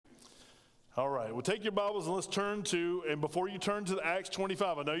All right, well, take your Bibles and let's turn to, and before you turn to Acts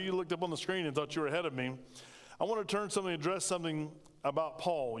 25, I know you looked up on the screen and thought you were ahead of me. I want to turn something and address something about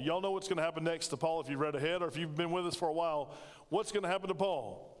Paul. Y'all know what's going to happen next to Paul if you've read ahead or if you've been with us for a while. What's going to happen to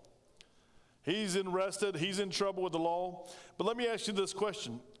Paul? He's arrested, he's in trouble with the law. But let me ask you this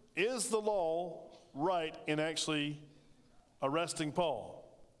question. Is the law right in actually arresting Paul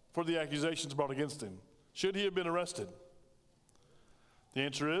for the accusations brought against him? Should he have been arrested? The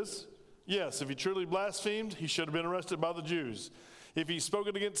answer is yes. If he truly blasphemed, he should have been arrested by the Jews. If he's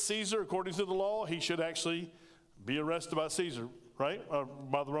spoken against Caesar according to the law, he should actually be arrested by Caesar, right? Or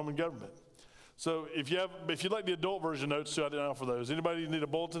by the Roman government. So if you'd like the adult version notes, too, I didn't offer those. Anybody need a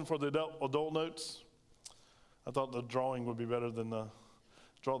bulletin for the adult notes? I thought the drawing would be better than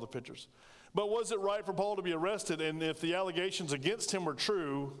draw the pictures. But was it right for Paul to be arrested? And if the allegations against him were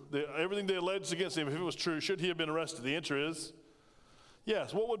true, everything they alleged against him, if it was true, should he have been arrested? The answer is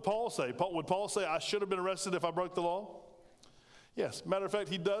yes. What would Paul say? Would Paul say, I should have been arrested if I broke the law? Yes. Matter of fact,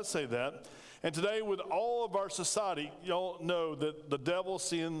 he does say that. And today, with all of our society, y'all know that the devil's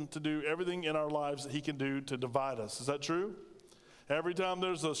seeing to do everything in our lives that he can do to divide us. Is that true? Every time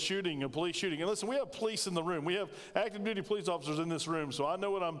there's a shooting, a police shooting. And listen, we have police in the room. We have active duty police officers in this room. So I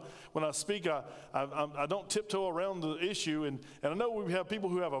know when I speak, I don't tiptoe around the issue. And I know we have people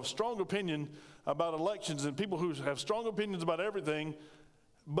who have a strong opinion about elections and people who have strong opinions about everything,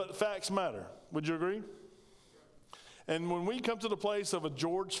 but facts matter. Would you agree? And when we come to the place of a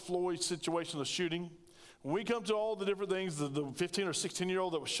George Floyd situation, a shooting, when we come to all the different things, the 15 or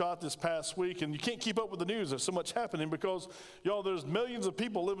 16-year-old that was shot this past week, and you can't keep up with the news, there's so much happening because, y'all, there's millions of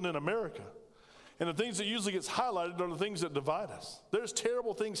people living in America. And the things that usually gets highlighted are the things that divide us. There's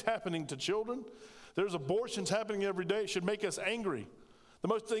terrible things happening to children. There's abortions happening every day. It should make us angry. The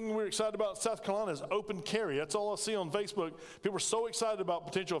most thing we're excited about in South Carolina is open carry. That's all I see on Facebook. People are so excited about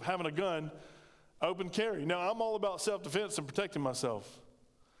the potential of having a gun, open carry. Now, I'm all about self-defense and protecting myself.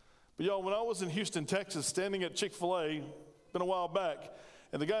 But y'all, when I was in Houston, Texas, standing at Chick-fil-A, been a while back,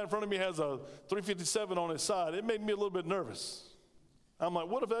 and the guy in front of me has a .357 on his side, it made me a little bit nervous. I'm like,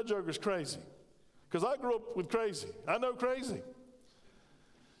 what if that joker's crazy? Because I grew up with crazy. I know crazy.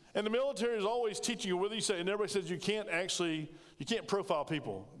 And the military is always teaching you, whether you say, and everybody says you can't profile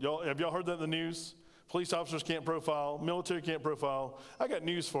people. Have y'all heard that in the news? Police officers can't profile, military can't profile. I got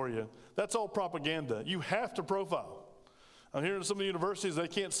news for you. That's all propaganda. You have to profile. I'm hearing some of the universities, they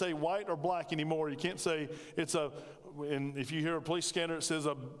can't say white or black anymore. You can't say and if you hear a police scanner, it says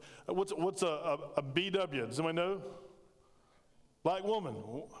what's a BW? Does anybody know? Black woman.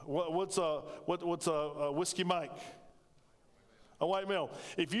 What's a Whiskey Mike? A white male.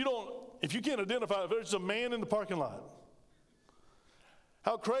 If you can't identify, if there's a man in the parking lot,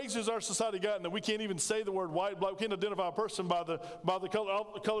 how crazy has our society gotten that we can't even say the word white, black? We can't identify a person by the color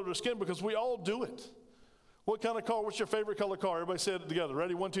of their skin because we all do it. What kind of car? What's your favorite color car? Everybody say it together.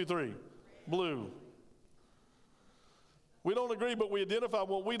 Ready? 1, 2, 3. Blue. We don't agree, but we identify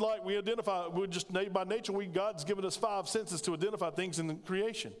what we like. We identify. We just by nature. God's given us 5 senses to identify things in the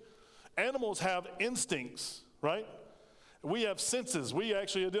creation. Animals have instincts, right? We have senses. We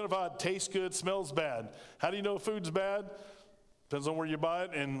actually identify tastes good, smells bad. How do you know food's bad? Depends on where you buy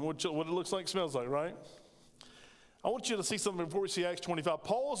it and what it looks like, smells like, right? I want you to see something before we see Acts 25.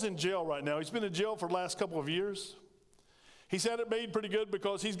 Paul's in jail right now. He's been in jail for the last couple of years. He's had it made pretty good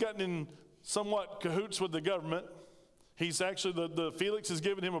because he's gotten in somewhat cahoots with the government. He's actually, the Felix has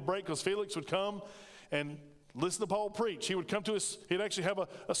given him a break because Felix would come and listen to Paul preach. He would come to he'd actually have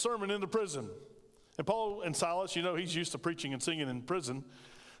a sermon in the prison. And Paul and Silas, he's used to preaching and singing in prison.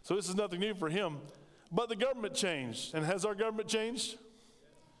 So this is nothing new for him. But the government changed. And has our government changed?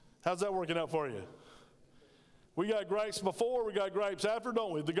 How's that working out for you? We got gripes before, we got gripes after,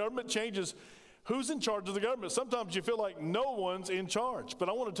 don't we? The government changes. Who's in charge of the government? Sometimes you feel like no one's in charge. But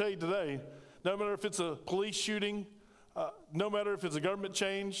I want to tell you today, no matter if it's a police shooting, no matter if it's a government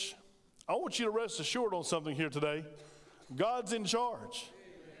change, I want you to rest assured on something here today. God's in charge.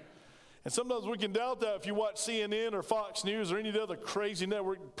 And sometimes we can doubt that if you watch CNN or Fox News or any of the other crazy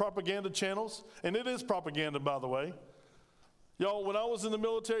network propaganda channels. And it is propaganda, by the way. Y'all, when I was in the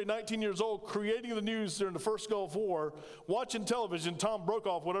military, 19 years old, creating the news during the first Gulf War, watching television, Tom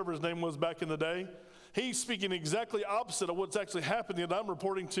Brokaw, whatever his name was back in the day, he's speaking exactly opposite of what's actually happening, and I'm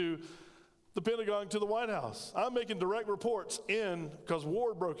reporting to the Pentagon, to the White House. I'm making direct reports because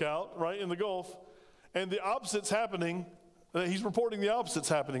war broke out, right, in the Gulf, and the opposite's happening. He's reporting the opposite's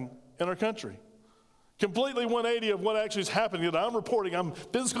happening in our country. Completely 180 of what actually is happening that I'm reporting. I'm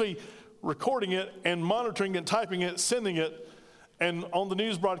physically recording it and monitoring it, typing it, sending it. And on the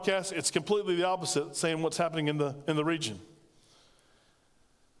news broadcast, it's completely the opposite, saying what's happening in the region.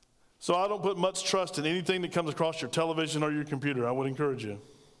 So I don't put much trust in anything that comes across your television or your computer. I would encourage you.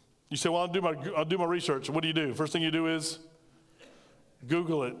 You say, well, I'll do my research. What do? First thing you do is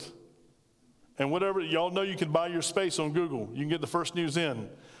Google it. And whatever, y'all know you can buy your space on Google. You can get the first news in.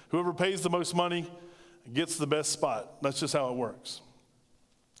 Whoever pays the most money gets the best spot. That's just how it works.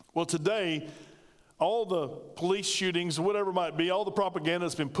 Well, today, all the police shootings, whatever it might be, all the propaganda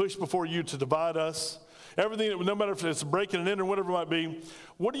that's been pushed before you to divide us, everything, no matter if it's breaking and entering, whatever it might be,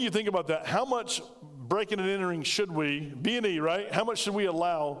 what do you think about that? How much breaking and entering should we, B&E, right? How much should we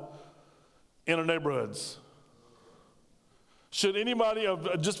allow in our neighborhoods? Should anybody,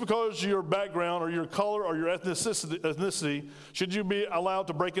 just because your background or your color or your ethnicity, should you be allowed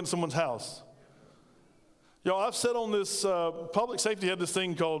to break in someone's house? I've said on this, public safety had this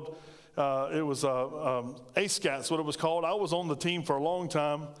thing called, it was ASCATs, what it was called. I was on the team for a long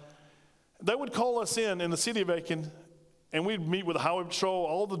time. They would call us in the city of Aiken, and we'd meet with the Highway Patrol,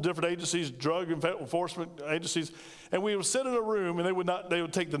 all the different agencies, drug enforcement agencies, and we would sit in a room, and they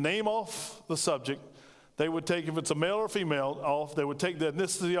would take the name off the subject. They would take, if it's a male or female, off. They would take the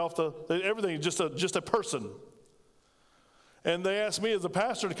ethnicity off, everything, just a person. And they asked me as a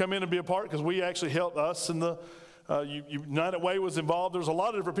pastor to come in and be a part, because we actually helped us, and the United Way was involved. There's a lot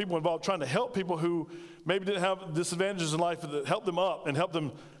of different people involved trying to help people who maybe didn't have disadvantages in life, that help them up and help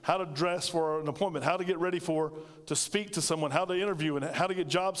them how to dress for an appointment, how to get ready to speak to someone, how to interview, and how to get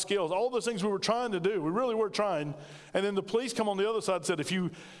job skills. All those things we were trying to do. We really were trying. And then the police come on the other side and said, if you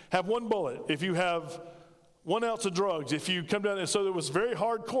have one bullet, if you have 1 ounce of drugs, if you come down, and so it was very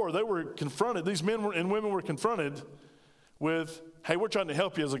hardcore. They were confronted, these men and women were confronted with, hey, we're trying to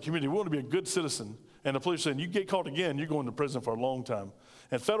help you as a community. We want to be a good citizen. And the police saying, you get caught again, you're going to prison for a long time.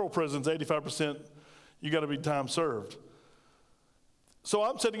 And federal prisons, 85%, you got to be time served. So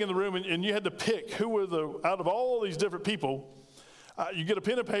I'm sitting in the room, and you had to pick who were out of all these different people, you get a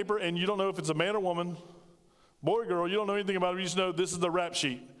pen and paper, and you don't know if it's a man or woman, boy or girl, you don't know anything about it, you just know this is the rap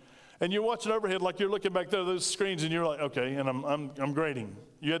sheet. And you're watching overhead like you're looking back there at those screens, and you're like, okay, and I'm grading.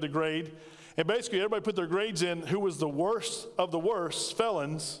 You had to grade. And basically everybody put their grades in who was the worst of the worst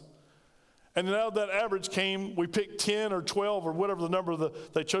felons. And then out of that average we picked 10 or 12 or whatever the number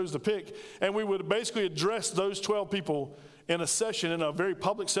they chose to pick. And we would basically address those 12 people in a session, in a very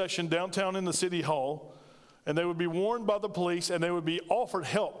public session downtown in the city hall. And they would be warned by the police, and they would be offered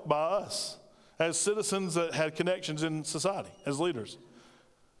help by us as citizens that had connections in society, as leaders.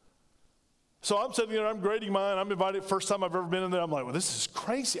 So I'm sitting there, I'm grading mine. I'm invited, first time I've ever been in there. I'm like, well, this is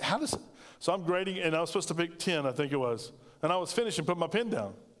crazy. So I'm grading, and I was supposed to pick 10, I think it was. And I was finished and put my pen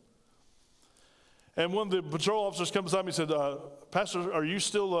down. And one of the patrol officers comes beside me and said, Pastor, are you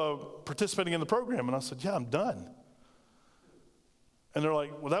still participating in the program? And I said, yeah, I'm done. And they're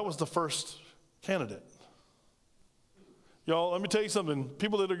like, well, that was the first candidate. Y'all, let me tell you something.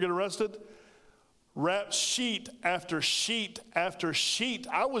 People that get arrested, rap sheet after sheet after sheet.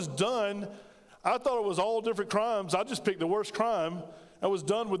 I was done. I thought it was all different crimes. I just picked the worst crime. I was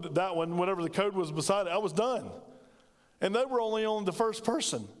done with that one, whatever the code was beside it. I was done. And they were only on the first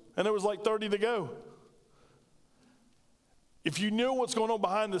person. And there was like 30 to go. If you knew what's going on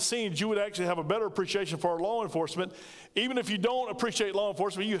behind the scenes, you would actually have a better appreciation for our law enforcement. Even if you don't appreciate law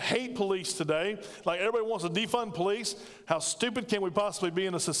enforcement, you hate police today. Like everybody wants to defund police. How stupid can we possibly be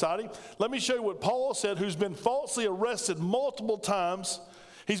in a society? Let me show you what Paul said, who's been falsely arrested multiple times.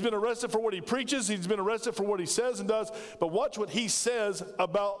 He's been arrested for what he preaches. He's been arrested for what he says and does. But watch what he says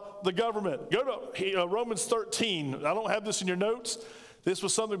about the government. Go to Romans 13. I don't have this in your notes. This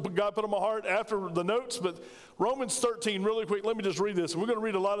was something God put on my heart after the notes, but Romans 13, really quick, let me just read this. We're going to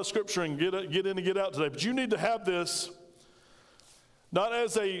read a lot of scripture and get in and get out today, but you need to have this not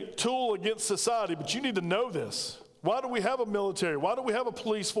as a tool against society, but you need to know this. Why do we have a military? Why do we have a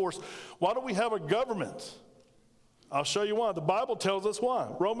police force? Why do we have a government? I'll show you why. The Bible tells us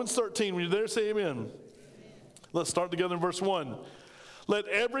why. Romans 13, when you're there, say amen. Amen. Let's start together in verse 1. Let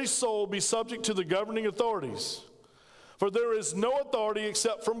every soul be subject to the governing authorities. For there is no authority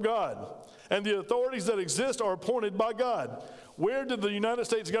except from God, and the authorities that exist are appointed by God. Where did the United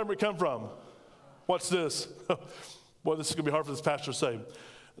States government come from? What's this? Boy, this is going to be hard for this pastor to say.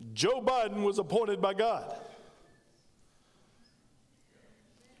 Joe Biden was appointed by God.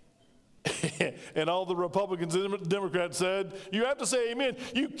 And all the Republicans and Democrats said, you have to say amen.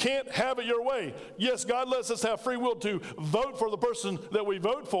 You can't have it your way. Yes, God lets us have free will to vote for the person that we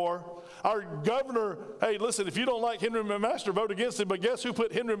vote for. Our governor, hey, listen, if you don't like Henry McMaster, vote against him. But guess who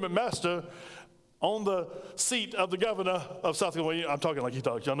put Henry McMaster on the seat of the governor of South Carolina? I'm talking like he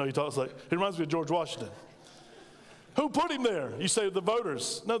talks. Y'all know he talks like, he reminds me of George Washington. Who put him there? You say the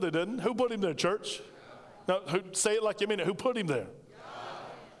voters. No, they didn't. Who put him there, church? No, say it like you mean it. Who put him there?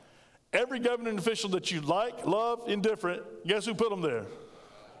 every governing official that you like, love, indifferent, guess who put them there?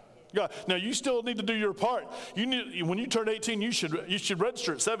 God. Now, you still need to do your part. When you turn 18, you should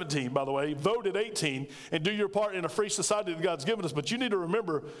register at 17, by the way, vote at 18, and do your part in a free society that God's given us. But you need to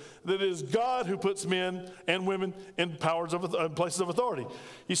remember that it is God who puts men and women in places of authority.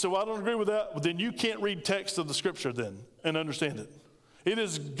 You say, well, I don't agree with that. Well, then you can't read text of the Scripture then and understand it. It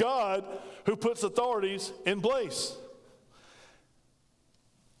is God who puts authorities in place.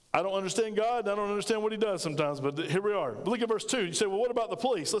 I don't understand God, and I don't understand what he does sometimes, but here we are. Look at verse 2. You say, well, what about the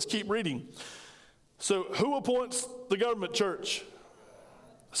police? Let's keep reading. So who appoints the government church?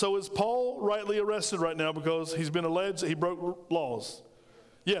 So is Paul rightly arrested right now because he's been alleged that he broke laws?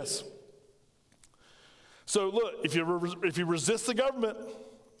 Yes. So look, if you resist the government,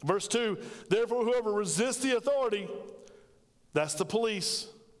 verse 2, therefore whoever resists the authority, that's the police.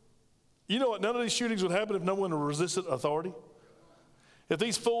 You know what? None of these shootings would happen if no one resisted authority. If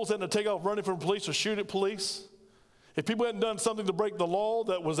these fools hadn't to take off running from police or shoot at police, if people hadn't done something to break the law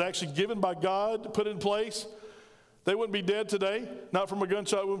that was actually given by God, put in place, they wouldn't be dead today, not from a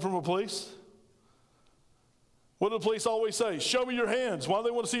gunshot wound from a police. What do the police always say? Show me your hands. Why do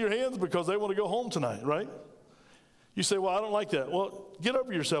they want to see your hands? Because they want to go home tonight, right? You say, well, I don't like that. Well, get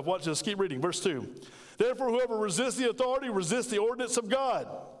over yourself. Watch this. Keep reading. Verse 2. Therefore, whoever resists the authority resists the ordinance of God.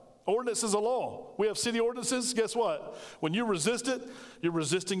 Ordinance is a law. We have city ordinances. Guess what? When you resist it, you're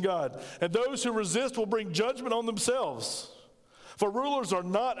resisting God. And those who resist will bring judgment on themselves. For rulers are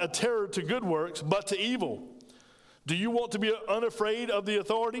not a terror to good works, but to evil. Do you want to be unafraid of the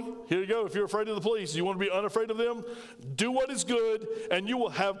authority? Here you go. If you're afraid of the police, you want to be unafraid of them? Do what is good, and you will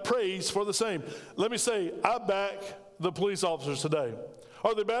have praise for the same. Let me say, I back the police officers today.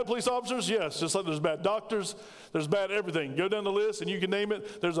 Are there bad police officers? Yes, just like there's bad doctors, there's bad everything. Go down the list and you can name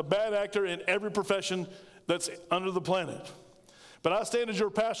it. There's a bad actor in every profession that's under the planet. But I stand as your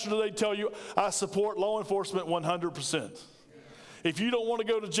pastor today to tell you I support law enforcement 100%. If you don't want to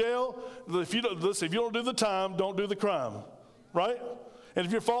go to jail, if you don't do the time, don't do the crime, right? And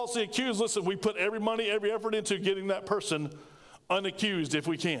if you're falsely accused, listen, we put every money, every effort into getting that person unaccused if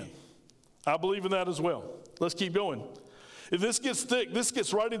we can. I believe in that as well. Let's keep going. If this gets thick, this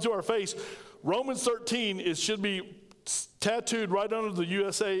gets right into our face. Romans 13 should be tattooed right under the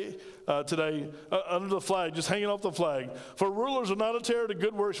USA today, under the flag, just hanging off the flag. For rulers are not a terror to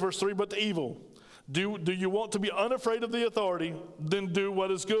good works, verse 3, but to evil. Do you want to be unafraid of the authority? Then do what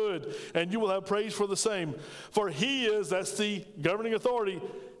is good, and you will have praise for the same. For he is, that's the governing authority.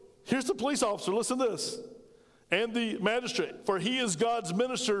 Here's the police officer, listen to this. And the magistrate, for he is God's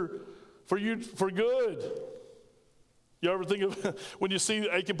minister for you for good. You ever think of when you see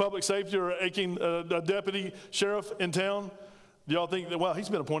Aiken Public Safety or Aiken a deputy sheriff in town? Do y'all think that, wow, he's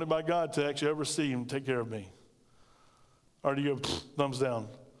been appointed by God to actually oversee him, take care of me? Or do you go, thumbs down?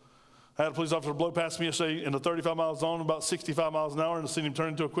 I had a police officer blow past me yesterday in a 35 miles zone, about 65 miles an hour, and seen him turn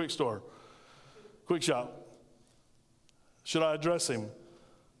into a quick shop. Should I address him?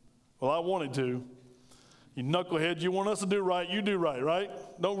 Well, I wanted to. You knucklehead, you want us to do right, you do right, right?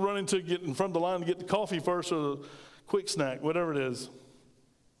 Don't run into get in front of the line to get the coffee first or the quick snack, whatever it is.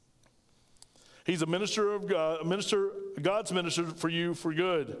 He's a minister of God, God's minister for you for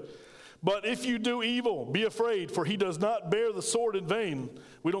good. But if you do evil, be afraid, for he does not bear the sword in vain.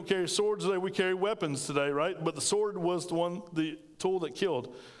 We don't carry swords today, we carry weapons today, right? But the sword was the tool that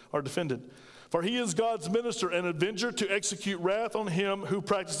killed or defended. For he is God's minister and avenger to execute wrath on him who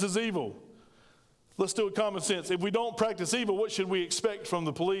practices evil. Let's do it common sense. If we don't practice evil, what should we expect from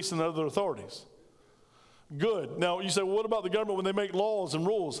the police and other authorities? Good. Now, you say, well, what about the government when they make laws and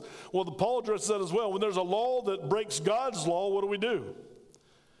rules? Well, Paul addresses that as well. When there's a law that breaks God's law, what do?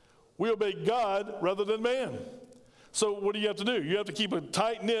 We obey God rather than man. So what do you have to do? You have to keep a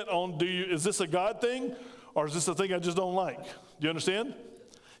tight knit on, is this a God thing or is this a thing I just don't like? Do you understand?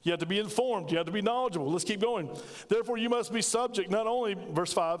 You have to be informed. You have to be knowledgeable. Let's keep going. Therefore, you must be subject, not only,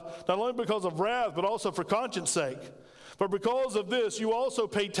 verse 5, not only because of wrath, but also for conscience sake. For because of this, you also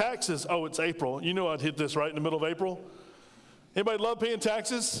pay taxes. Oh, it's April. You know I'd hit this right in the middle of April. Anybody love paying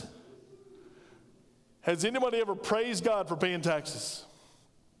taxes? Has anybody ever praised God for paying taxes?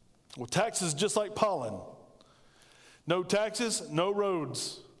 Well, taxes just like pollen. No taxes, no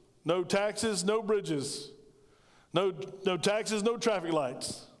roads. No taxes, no bridges. No taxes, no traffic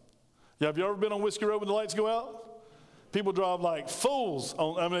lights. Yeah, have you ever been on Whiskey Road when the lights go out? People drive like fools.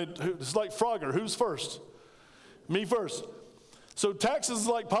 It's like Frogger. Who's first? Me first. So taxes is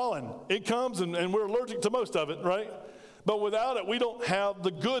like pollen. It comes and we're allergic to most of it, right? But without it, we don't have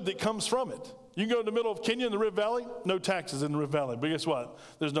the good that comes from it. You can go in the middle of Kenya in the Rift Valley, no taxes in the Rift Valley. But guess what?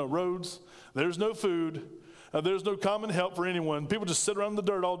 There's no roads, there's no food, There's no common help for anyone. People just sit around in the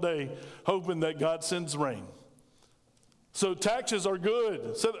dirt all day hoping that God sends rain. So taxes are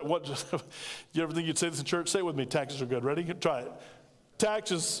good. Say that, what? You ever think you'd say this in church? Say it with me. Taxes are good. Ready? Try it.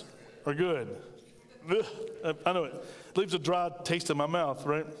 Taxes are good. I know it leaves a dry taste in my mouth,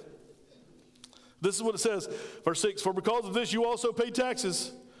 right? This is what it says, verse 6, for because of this you also pay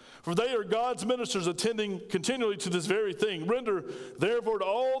taxes, for they are God's ministers attending continually to this very thing. Render therefore to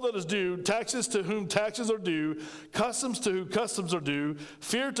all that is due, taxes to whom taxes are due, customs to whom customs are due,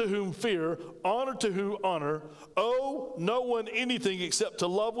 fear to whom fear, honor to whom honor. Owe no one anything except to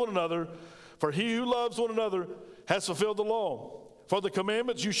love one another, for he who loves one another has fulfilled the law. For the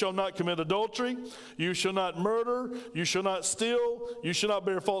commandments, you shall not commit adultery, you shall not murder, you shall not steal, you shall not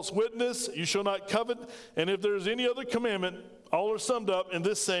bear false witness, you shall not covet. And if there is any other commandment, all are summed up in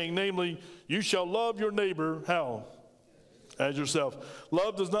this saying, namely, you shall love your neighbor, how? As yourself.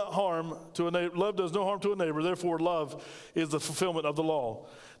 Love does no harm to a neighbor, therefore love is the fulfillment of the law.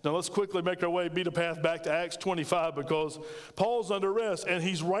 Now let's quickly make our way, beat a path back to Acts 25, because Paul's under arrest, and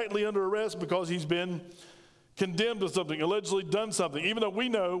he's rightly under arrest because he's been condemned to something, allegedly done something. Even though we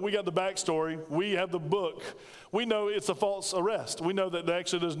know, we got the backstory, we have the book, we know it's a false arrest. We know that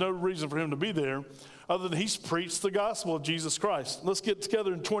actually there's no reason for him to be there other than he's preached the gospel of Jesus Christ. Let's get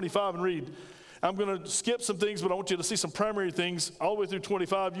together in 25 and read. I'm going to skip some things, but I want you to see some primary things all the way through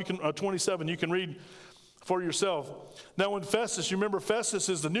 25. 27, you can read for yourself. Now when Festus, you remember Festus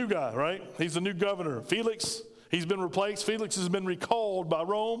is the new guy, right? He's the new governor. Felix, he's been replaced. Felix has been recalled by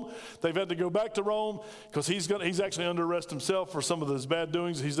Rome. They've had to go back to Rome because he's actually under arrest himself for some of his bad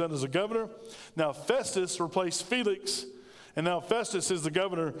doings he's done as a governor. Now Festus replaced Felix, and now Festus is the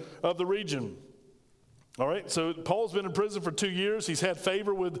governor of the region. All right, so Paul's been in prison for 2 years. He's had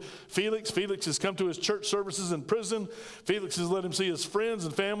favor with Felix. Felix has come to his church services in prison. Felix has let him see his friends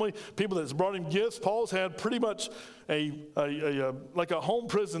and family, people that's brought him gifts. Paul's had pretty much like a home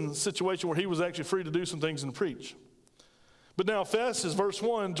prison situation where he was actually free to do some things and preach. But now Festus, verse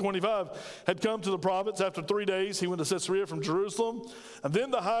 1, 25, had come to the province. After 3 days, he went to Caesarea from Jerusalem. And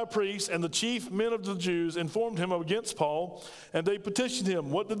then the high priest and the chief men of the Jews informed him against Paul, and they petitioned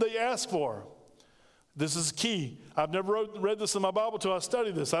him. What did they ask for? This is key. I've never read this in my Bible until I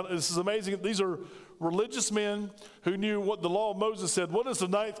studied this. This is amazing. These are religious men who knew what the law of Moses said. What is the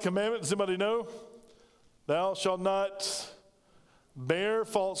 9th commandment? Does anybody know? Thou shalt not bear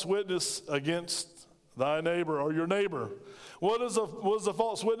false witness against thy neighbor or your neighbor. What does a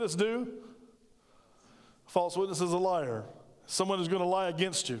false witness do? A false witness is a liar. Someone who's going to lie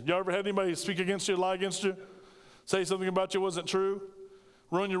against you. You ever had anybody speak against you, lie against you? Say something about you wasn't true?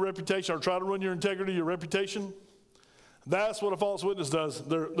 Ruin your reputation or try to ruin your integrity, your reputation? That's what a false witness does.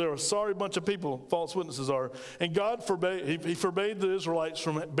 They're a sorry bunch of people, false witnesses are. And God forbade, he forbade the Israelites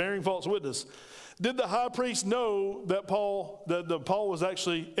from bearing false witness. Did the high priest know that Paul was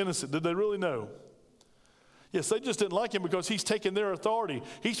actually innocent? Did they really know? Yes, they just didn't like him because he's taken their authority.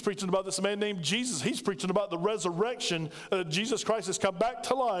 He's preaching about this man named Jesus. He's preaching about the resurrection, Jesus Christ has come back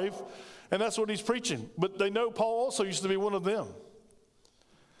to life, and that's what he's preaching. But they know Paul also used to be one of them.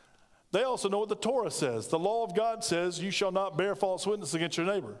 They also know what the Torah says. The law of God says you shall not bear false witness against your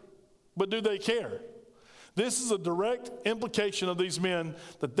neighbor. But do they care? This is a direct implication of these men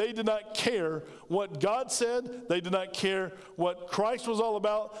that they did not care what God said. They did not care what Christ was all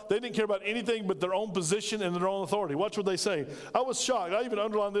about. They didn't care about anything but their own position and their own authority. Watch what they say. I was shocked. I even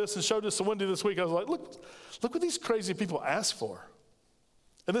underlined this and showed this to Wendy this week. I was like, look what these crazy people ask for.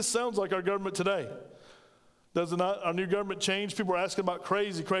 And this sounds like our government today. Does it not? Our new government change? People are asking about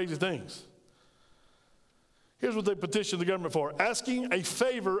crazy, crazy things. Here's what they petitioned the government for. Asking a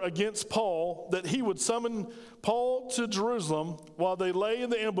favor against Paul that he would summon Paul to Jerusalem while they lay in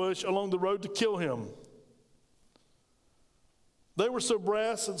the ambush along the road to kill him. They were so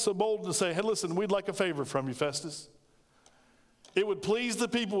brass and so bold to say, hey, listen, we'd like a favor from you, Festus. It would please the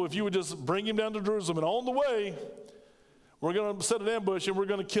people if you would just bring him down to Jerusalem. And on the way, we're going to set an ambush and we're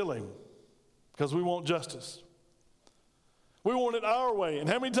going to kill him. Because we want justice. We want it our way. And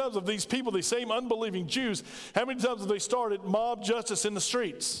how many times have these people, these same unbelieving Jews, how many times have they started mob justice in the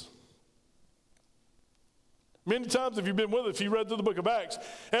streets? Many times, if you've been with us, if you read through the book of Acts,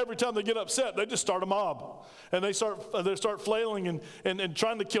 every time they get upset, they just start a mob. And they start flailing and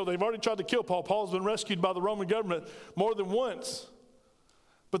trying to kill. They've already tried to kill Paul. Paul's been rescued by the Roman government more than once.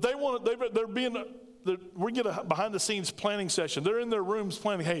 But we get a behind-the-scenes planning session. They're in their rooms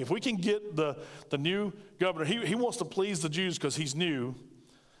planning, hey, if we can get the new governor, he wants to please the Jews because he's new.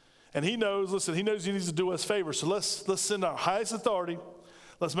 And he knows he needs to do us favors. So let's send our highest authority.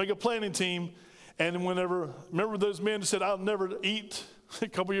 Let's make a planning team. And remember those men who said, I'll never eat a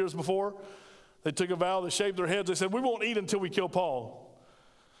couple years before? They took a vow, they shaved their heads. They said, we won't eat until we kill Paul.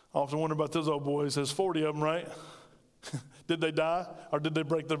 I often wonder about those old boys. There's 40 of them, right? Did they die or did they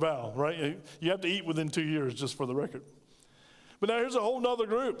break their vow, right? You have to eat within 2 years, just for the record. But now here's a whole nother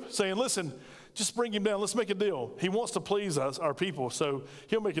group saying, listen, just bring him down. Let's make a deal. He wants to please us, our people, so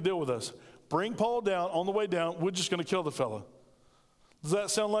he'll make a deal with us. Bring Paul down. On the way down, we're just going to kill the fella. Does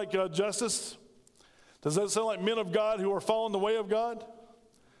that sound like justice? Does that sound like men of God who are following the way of God?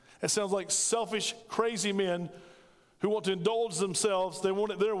 It sounds like selfish, crazy men who want to indulge themselves. They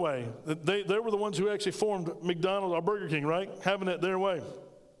want it their way. They were the ones who actually formed McDonald's or Burger King, right? Having it their way.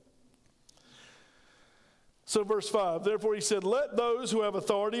 So verse 5, therefore he said, let those who have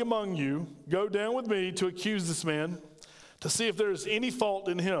authority among you go down with me to accuse this man, to see if there is any fault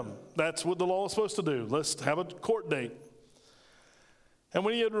in him. That's what the law is supposed to do. Let's have a court date. And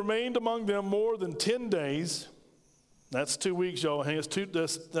when he had remained among them more than 10 days, that's 2 weeks, y'all. That's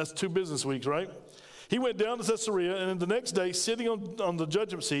 2 business weeks, right? He went down to Caesarea, and the next day, sitting on the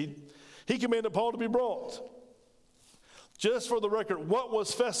judgment seat, he commanded Paul to be brought. Just for the record, what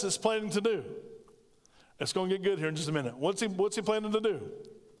was Festus planning to do? It's going to get good here in just a minute. What's he planning to do?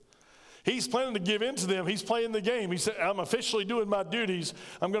 He's planning to give in to them. He's playing the game. He said, I'm officially doing my duties.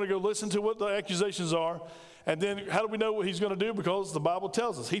 I'm going to go listen to what the accusations are. And then how do we know what he's going to do? Because the Bible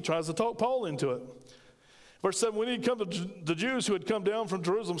tells us. He tries to talk Paul into it. Verse 7, when he had come to the Jews who had come down from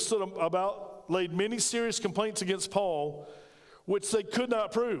Jerusalem, stood about, laid many serious complaints against Paul, which they could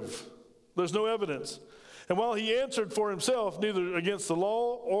not prove. There's no evidence. And while he answered for himself, neither against the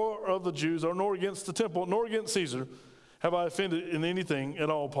law or of the Jews, or nor against the temple, nor against Caesar, have I offended in anything at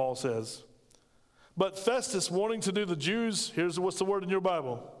all, Paul says. But Festus, wanting to do the Jews, what's the word in your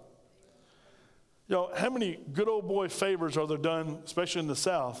Bible? How many good old boy favors are there done, especially in the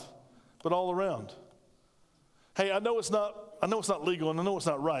South, but all around? Hey, I know it's not legal, and I know it's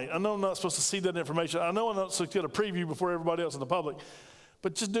not right. I know I'm not supposed to see that information. I know I'm not supposed to get a preview before everybody else in the public.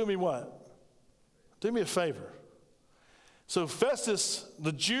 But just do me what? Do me a favor. So Festus,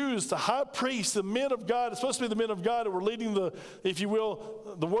 the Jews, the high priest, the men of God, it's supposed to be the men of God who were leading the, if you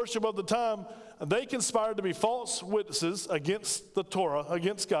will, the worship of the time. They conspired to be false witnesses against the Torah,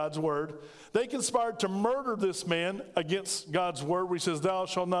 against God's word. They conspired to murder this man against God's word, where he says, thou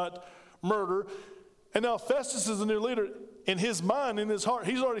shalt not murder. And now Festus is the new leader. In his mind, in his heart,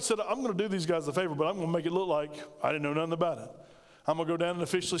 he's already said, I'm going to do these guys a favor, but I'm going to make it look like I didn't know nothing about it. I'm going to go down and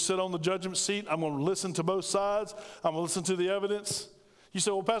officially sit on the judgment seat. I'm going to listen to both sides. I'm going to listen to the evidence. You say,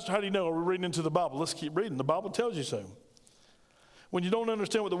 well, Pastor, how do you know? Are we reading into the Bible? Let's keep reading. The Bible tells you so. When you don't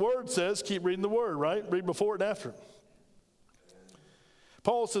understand what the Word says, keep reading the Word, right? Read before it and after.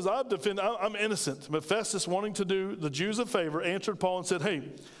 Paul says, I'm innocent. But Festus, wanting to do the Jews a favor, answered Paul and said, hey,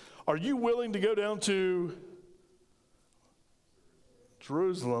 are you willing to go down to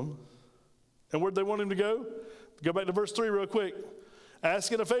Jerusalem? And where'd they want him to go? Go back to verse 3 real quick.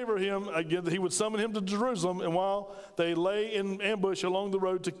 Asking a favor of him, again, that he would summon him to Jerusalem, and while they lay in ambush along the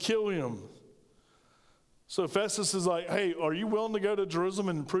road to kill him. So Festus is like, hey, are you willing to go to Jerusalem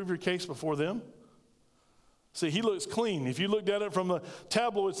and prove your case before them? See, he looks clean. If you looked at it from the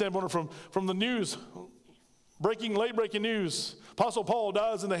tabloid standpoint, or from the news, late breaking news, Apostle Paul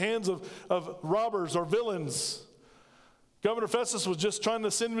dies in the hands of robbers or villains. Governor Festus was just trying to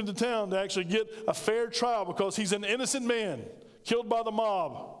send him into town to actually get a fair trial because he's an innocent man killed by the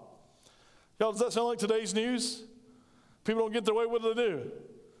mob. Y'all, does that sound like today's news? People don't get their way, what do?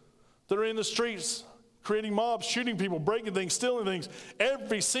 They're in the streets creating mobs, shooting people, breaking things, stealing things.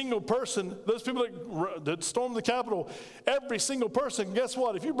 Every single person, those people that stormed the Capitol, every single person, guess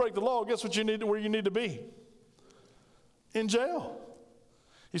what? If you break the law, guess what where you need to be? In jail.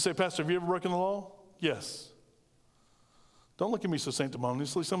 You say, Pastor, have you ever broken the law? Yes. Don't look at me so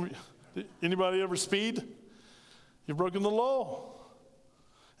sanctimoniously. Anybody ever speed? You've broken the law.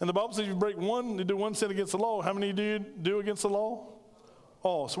 And the Bible says you do one sin against the law. How many do you do against the law?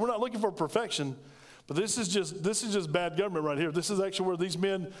 All. So we're not looking for perfection, but this is just bad government right here. This is actually where these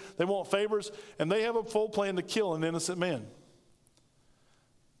men, they want favors, and they have a full plan to kill an innocent man.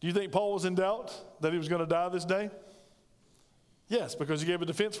 Do you think Paul was in doubt that he was going to die this day? Yes, because he gave a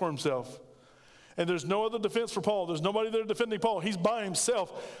defense for himself. And there's no other defense for Paul. There's nobody there defending Paul. He's by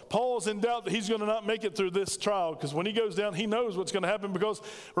himself. Paul's in doubt that he's going to not make it through this trial, because when he goes down, he knows what's going to happen, because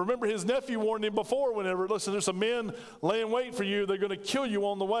remember, his nephew warned him before, listen, there's some men laying wait for you. They're going to kill you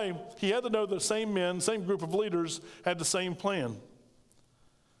on the way. He had to know the same men, same group of leaders had the same plan.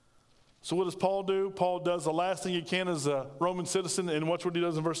 So what does Paul do? Paul does the last thing he can as a Roman citizen, and watch what he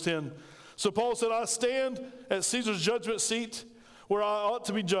does in verse 10. So Paul said, I stand at Caesar's judgment seat where I ought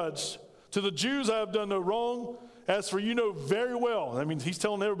to be judged. To the Jews I have done no wrong, as for you know very well, I mean, he's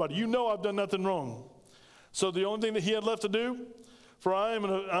telling everybody, you know I've done nothing wrong. So the only thing that he had left to do, for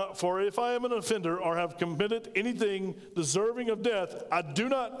if I am an offender or have committed anything deserving of death, I do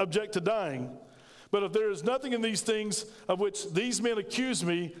not object to dying. But if there is nothing in these things of which these men accuse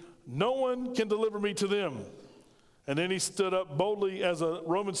me, no one can deliver me to them. And then he stood up boldly as a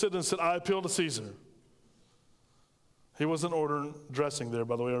Roman citizen and said, I appeal to Caesar. He wasn't ordering dressing there,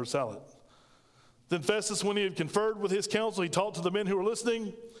 by the way, or salad. Then Festus, when he had conferred with his council, he talked to the men who were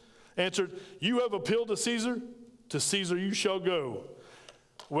listening, answered, you have appealed to Caesar you shall go.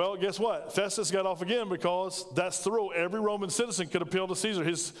 Well, guess what? Festus got off again because that's the rule. Every Roman citizen could appeal to Caesar.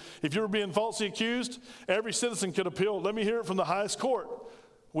 If you were being falsely accused, every citizen could appeal. Let me hear it from the highest court.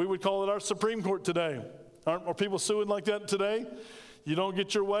 We would call it our Supreme Court today. Are people suing like that today? You don't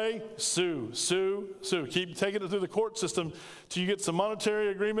get your way, sue. Keep taking it through the court system till you get some monetary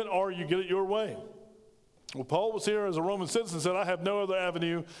agreement or you get it your way. Well, Paul was here as a Roman citizen and said, I have no other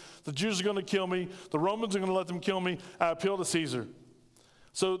avenue. The Jews are going to kill me. The Romans are going to let them kill me. I appeal to Caesar.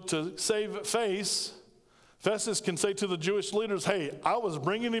 So to save face, Festus can say to the Jewish leaders, hey, I was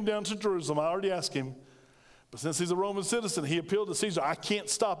bringing him down to Jerusalem. I already asked him. But since he's a Roman citizen, he appealed to Caesar. I can't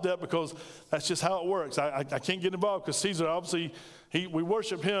stop that because that's just how it works. I can't get involved because Caesar, obviously, we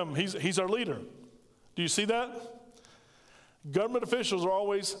worship him. He's our leader. Do you see that? Government officials are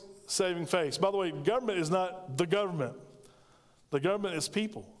always saving face. By the way, government is not the government. The government is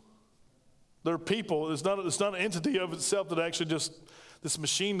people. They're people. It's not an entity of itself that actually just this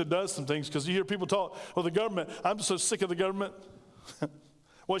machine that does some things. Because you hear people talk, well, the government, I'm so sick of the government.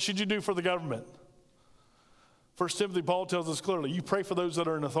 What should you do for the government? 1 Timothy, Paul tells us clearly, you pray for those that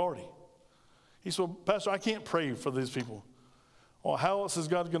are in authority. He said, well, Pastor, I can't pray for these people. Well, how else is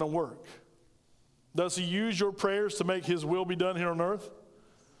God going to work? Does he use your prayers to make his will be done here on earth?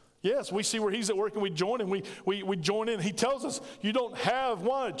 Yes, we see where he's at work and we join him. We join in. He tells us, you don't have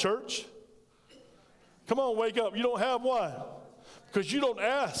why, church? Come on, wake up. You don't have why? Because you don't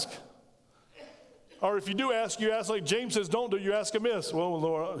ask. Or if you do ask, you ask like James says, don't do, you ask amiss. Well,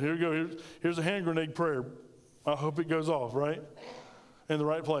 Lord, here you go. Here's a hand grenade prayer. I hope it goes off, right? In the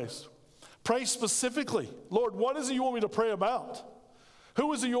right place. Pray specifically. Lord, what is it you want me to pray about?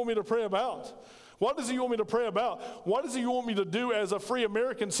 Who is it you want me to pray about? What is it you want me to pray about? What is it you want me to do as a free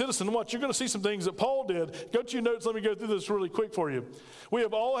American citizen? Watch, you're going to see some things that Paul did. Go to your notes. Let me go through this really quick for you. We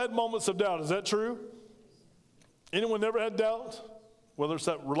have all had moments of doubt. Is that true? Anyone never had doubt? Whether it's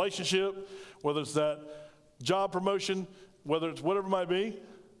that relationship, whether it's that job promotion, whether it's whatever it might be.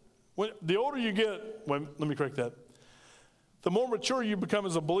 The older you get, let me correct that. The more mature you become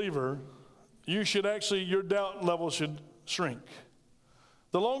as a believer, your doubt level should shrink.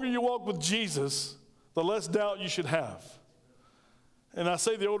 The longer you walk with Jesus, the less doubt you should have. And I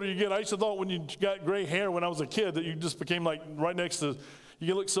say the older you get, I used to thought when you got gray hair when I was a kid that you just became like right next to,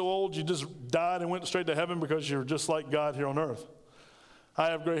 you look so old you just died and went straight to heaven because you're just like God here on earth.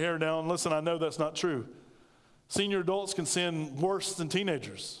 I have gray hair now, and listen, I know that's not true. Senior adults can sin worse than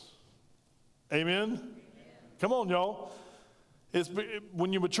teenagers. Amen? Come on, y'all.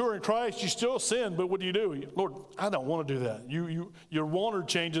 When you mature in Christ, you still sin, but what do? Lord, I don't want to do that. Your wanted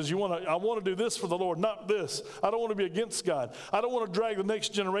changes. I want to do this for the Lord, not this. I don't want to be against God. I don't want to drag the next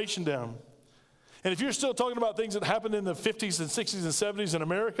generation down. And if you're still talking about things that happened in the 50s and 60s and 70s in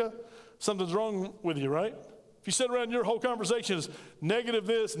America, something's wrong with you, right? If you sit around and your whole conversation is negative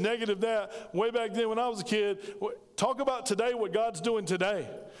this, negative that, way back then when I was a kid, talk about today what God's doing today.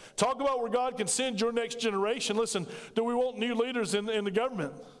 Talk about where God can send your next generation. Listen, do we want new leaders in the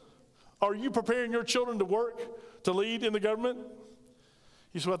government? Are you preparing your children to work, to lead in the government?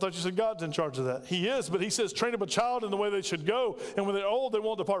 You said, well, I thought you said God's in charge of that. He is, but he says train up a child in the way they should go, and when they're old, they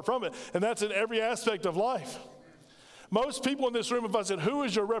won't depart from it. And that's in every aspect of life. Most people in this room, if I said, who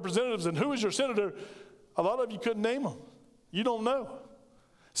is your representatives and who is your senator, a lot of you couldn't name them. You don't know.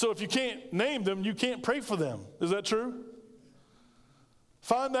 So if you can't name them, you can't pray for them. Is that true?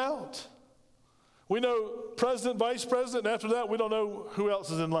 Find out. We know president, vice president, and after that, we don't know who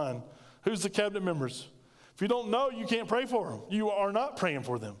else is in line. Who's the cabinet members? If you don't know, you can't pray for them. You are not praying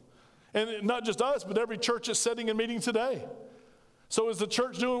for them. And not just us, but every church is sitting and meeting today. So is the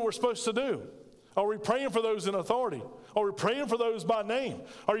church doing what we're supposed to do? Are we praying for those in authority? Are we praying for those by name?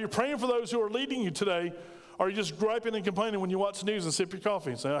 Are you praying for those who are leading you today? Or are you just griping and complaining when you watch the news and sip your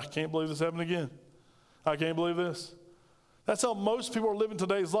coffee and say, I can't believe this happened again. I can't believe this. That's how most people are living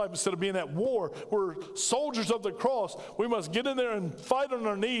today's life. Instead of being at war, we're soldiers of the cross. We must get in there and fight on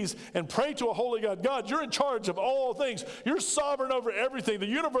our knees and pray to a holy God. God, you're in charge of all things. You're sovereign over everything. The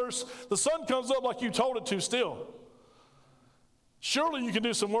universe, the sun comes up like you told it to still. Surely you can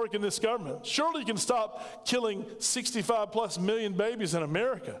do some work in this government. Surely you can stop killing 65 plus million babies in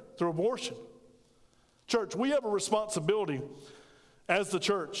America through abortion. Church, we have a responsibility as the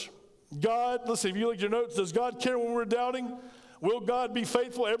church. God, listen, if you look at your notes, does God care when we're doubting? Will God be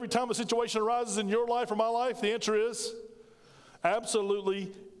faithful every time a situation arises in your life or my life? The answer is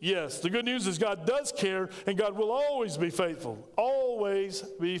absolutely yes. The good news is God does care, and God will always be faithful. Always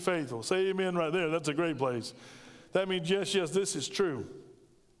be faithful. Say amen right there. That's a great place. That means yes, this is true.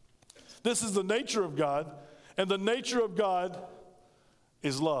 This is the nature of God, and the nature of God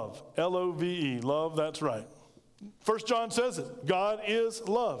is love. L-O-V-E, love, that's right. 1 John says it, God is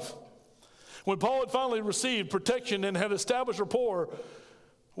love. When Paul had finally received protection and had established rapport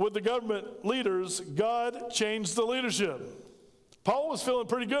with the government leaders, God changed the leadership. Paul was feeling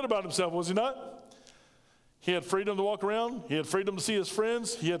pretty good about himself, was he not? He had freedom to walk around. He had freedom to see his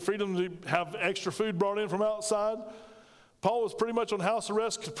friends. He had freedom to have extra food brought in from outside. Paul was pretty much on house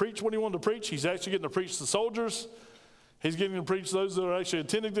arrest, could preach when he wanted to preach. He's actually getting to preach to soldiers. He's getting to preach to those that are actually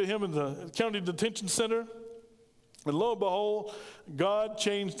attending to him in the county detention center. And lo and behold, God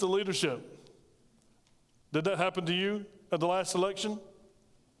changed the leadership. Did that happen to you at the last election?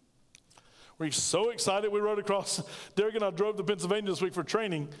 Were you so excited we rode across? Derek and I drove to Pennsylvania this week for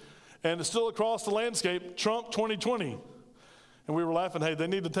training, and it's still across the landscape, Trump 2020. And we were laughing, hey, they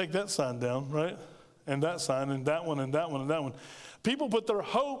need to take that sign down, right? And that sign, and that one, and that one, and that one. People put their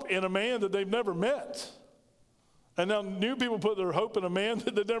hope in a man that they've never met. And now new people put their hope in a man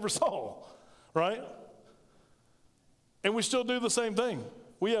that they never saw, right? And we still do the same thing.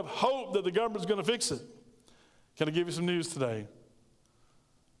 We have hope that the government's going to fix it. Can I give you some news today?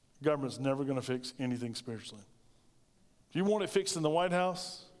 Government's never going to fix anything spiritually. If you want it fixed in the White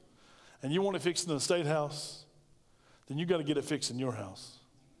House and you want it fixed in the State House, then you got to get it fixed in your house.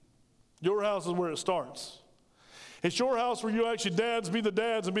 Your house is where it starts. It's your house where you actually dads be the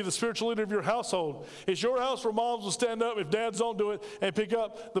dads and be the spiritual leader of your household. It's your house where moms will stand up if dads don't do it and pick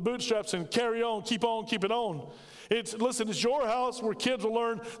up the bootstraps and carry on, keep it on. It's your house where kids will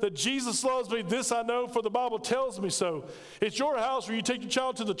learn that Jesus loves me. This I know, for the Bible tells me so. It's your house where you take your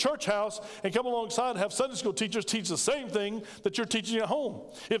child to the church house and come alongside and have Sunday school teachers teach the same thing that you're teaching at home.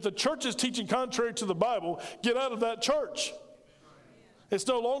 If the church is teaching contrary to the Bible, get out of that church. It's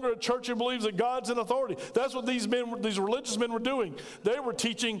no longer a church that believes that God's in authority. That's what these religious men were doing. They were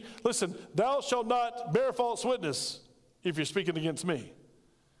teaching, listen, thou shalt not bear false witness if you're speaking against me.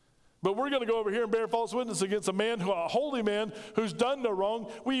 But we're going to go over here and bear false witness against a holy man who's done no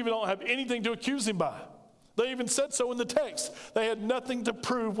wrong. We even don't have anything to accuse him by. They even said so in the text. They had nothing to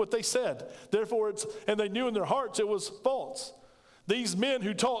prove what they said. Therefore, and they knew in their hearts it was false. These men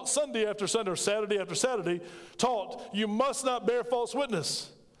who taught Sunday after Sunday or Saturday after Saturday taught you must not bear false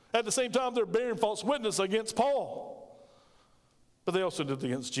witness. At the same time, they're bearing false witness against Paul. But they also did it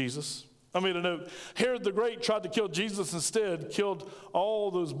against Jesus. I made a note. Herod the Great tried to kill Jesus instead, killed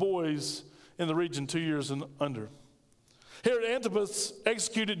all those boys in the region 2 years and under. Herod Antipas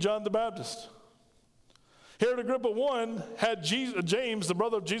executed John the Baptist. Herod Agrippa I had James, the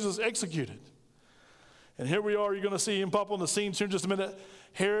brother of Jesus, executed. And here we are, you're going to see him pop on the scene here in just a minute.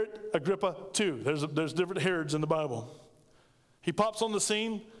 Herod Agrippa II. There's different Herods in the Bible. He pops on the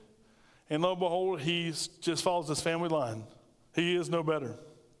scene, and lo and behold, he just follows his family line. He is no better.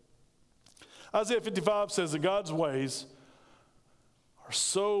 Isaiah 55 says that God's ways are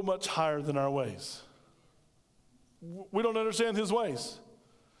so much higher than our ways. We don't understand his ways.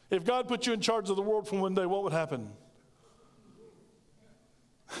 If God put you in charge of the world for one day, what would happen?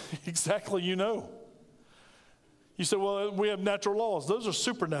 Exactly, you know. You say, well, we have natural laws. Those are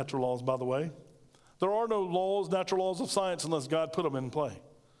supernatural laws, by the way. There are no natural laws of science, unless God put them in play.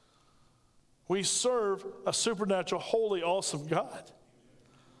 We serve a supernatural, holy, awesome God.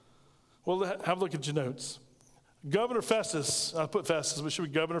 Well, have a look at your notes. Governor Festus, I put Festus, but it should be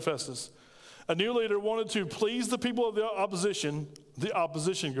Governor Festus. A new leader wanted to please the people of the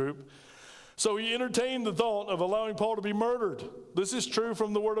opposition group, so he entertained the thought of allowing Paul to be murdered. This is true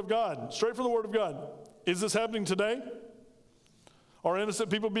from the Word of God, straight from the Word of God. Is this happening today? Are innocent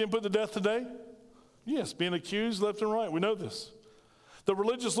people being put to death today? Yes, being accused left and right. We know this. The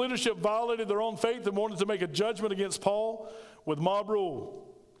religious leadership violated their own faith and wanted to make a judgment against Paul with mob rule.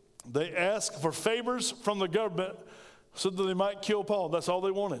 They asked for favors from the government so that they might kill Paul. That's all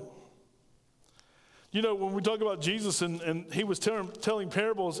they wanted. You know, when we talk about Jesus and he was telling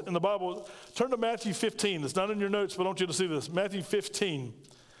parables in the Bible, turn to Matthew 15. It's not in your notes, but I want you to see this. Matthew 15.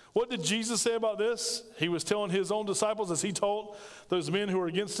 What did Jesus say about this? He was telling his own disciples as he taught those men who were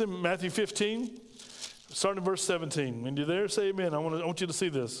against him. Matthew 15, starting in verse 17. When you're there, say amen. I want you to see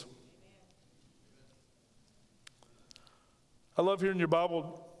this. I love hearing your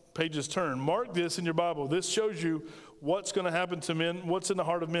Bible pages turn. Mark this in your Bible. This shows you what's going to happen to men, what's in the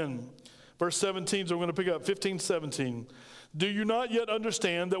heart of men. Verse 17, so we're going to pick up 15, 17. Do you not yet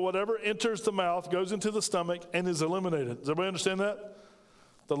understand that whatever enters the mouth goes into the stomach and is eliminated? Does everybody understand that?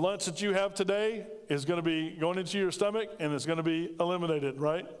 The lunch that you have today is going to be going into your stomach and it's going to be eliminated,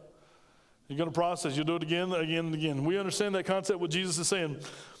 right? You're going to process. You'll do it again, again, and again. We understand that concept, what Jesus is saying.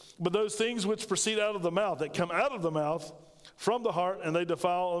 But those things which proceed out of the mouth, that come out of the mouth from the heart, and they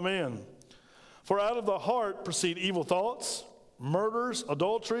defile a man. For out of the heart proceed evil thoughts, murders,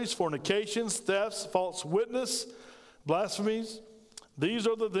 adulteries, fornications, thefts, false witness, blasphemies. These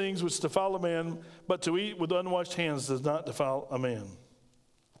are the things which defile a man, but to eat with unwashed hands does not defile a man.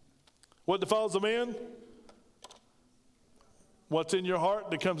 What defiles a man? What's in your heart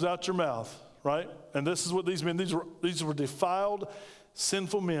that comes out your mouth, right? And this is what these men, these were defiled,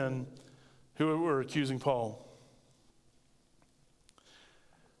 sinful men who were accusing Paul.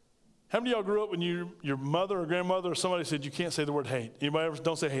 How many of y'all grew up when your mother or grandmother or somebody said you can't say the word hate? Anybody ever?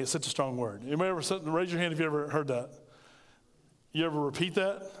 Don't say hate. It's such a strong word. Anybody ever? Raise your hand if you ever heard that. You ever repeat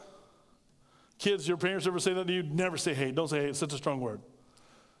that? Kids, your parents ever say that to you? Never say hate. Don't say hate. It's such a strong word.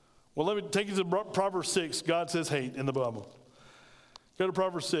 Well, let me take you to Proverbs 6. God says hate in the Bible. Go to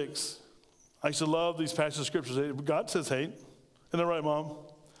Proverbs 6. I used to love these passages of scriptures. God says hate. Isn't that right, Mom?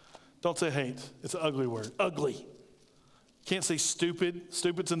 Don't say hate. It's an ugly word. Ugly. Can't say stupid.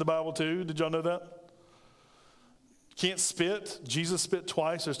 Stupid's in the Bible too. Did y'all know that? Can't spit. Jesus spit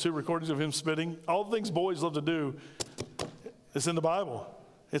twice. There's 2 recordings of him spitting. All the things boys love to do, it's in the Bible.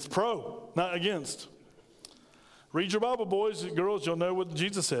 It's pro, not against. Read your Bible, boys and girls. You'll know what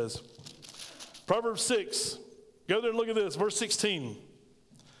Jesus says. Proverbs 6. Go there and look at this. Verse 16.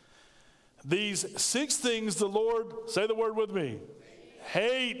 These 6 things the Lord, say the word with me,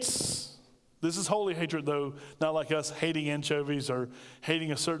 hates. This is holy hatred, though, not like us hating anchovies or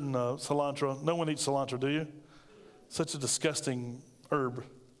hating a certain cilantro. No one eats cilantro, do you? Such a disgusting herb.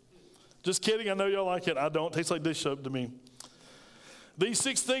 Just kidding. I know y'all like it. I don't. It tastes like dish soap to me. These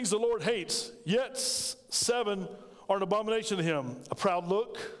 6 things the Lord hates, yet 7 are an abomination to him. A proud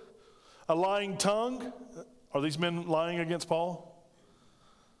look, a lying tongue. Are these men lying against Paul?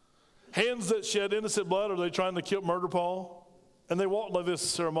 Hands that shed innocent blood. Are they trying to murder Paul? And they walk like this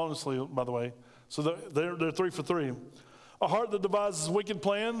ceremoniously, by the way. So they're 3 for 3. A heart that devises wicked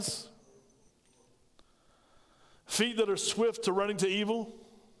plans. Feet that are swift to running to evil.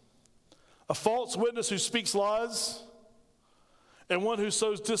 A false witness who speaks lies. And one who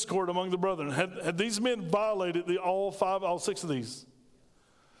sows discord among the brethren. Had these men violated all 6 of these?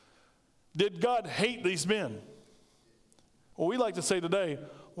 Did God hate these men? Well, we like to say today,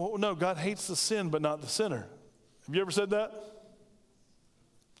 well, no, God hates the sin, but not the sinner. Have you ever said that?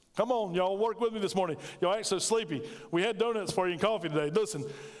 Come on, y'all, work with me this morning. Y'all act so sleepy. We had donuts for you and coffee today. Listen,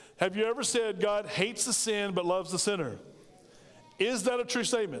 have you ever said God hates the sin but loves the sinner? Is that a true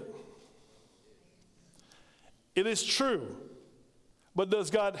statement? It is true. But does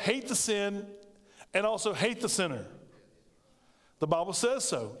God hate the sin and also hate the sinner? The Bible says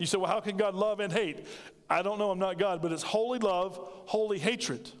so. You say, well, how can God love and hate? I don't know, I'm not God, but it's holy love, holy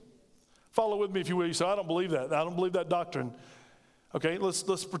hatred. Follow with me if you will. You say, I don't believe that. I don't believe that doctrine. Okay,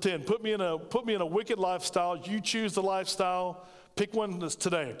 let's pretend. Put me in a wicked lifestyle. You choose the lifestyle. Pick one that's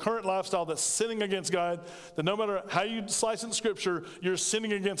today, a current lifestyle that's sinning against God, that no matter how you slice in Scripture, you're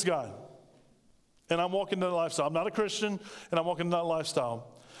sinning against God. And I'm walking in that lifestyle. I'm not a Christian, and I'm walking in that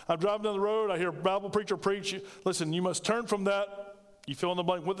lifestyle. I'm driving down the road. I hear a Bible preacher preach. Listen, you must turn from that. You fill in the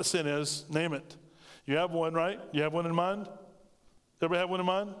blank what the sin is. Name it. You have one, right? You have one in mind? Everybody have one in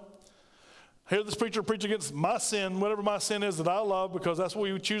mind? I hear this preacher preach against my sin, whatever my sin is that I love, because that's what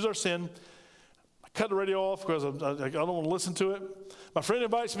we would choose our sin. I cut the radio off because I don't want to listen to it. My friend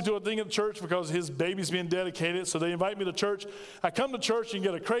invites me to a thing at church because his baby's being dedicated, so they invite me to church. I come to church and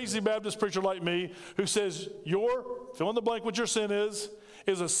get a crazy Baptist preacher like me who says, fill in the blank what your sin is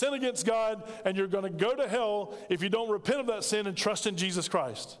a sin against God, and you're going to go to hell if you don't repent of that sin and trust in Jesus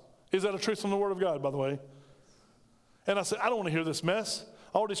Christ. Is that a truth from the Word of God, by the way? And I said, I don't want to hear this mess.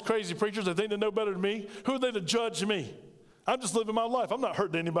 All these crazy preachers, they think they know better than me. Who are they to judge me? I'm just living my life. I'm not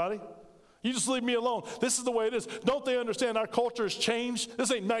hurting anybody. You just leave me alone. This is the way it is. Don't they understand our culture has changed?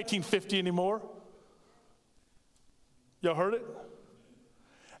 This ain't 1950 anymore. Y'all heard it?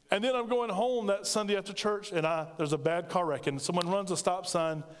 And then I'm going home that Sunday after church, and there's a bad car wreck, and someone runs a stop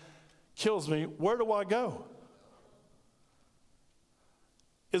sign, kills me. Where do I go?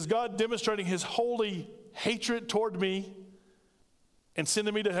 Is God demonstrating his holy hatred toward me and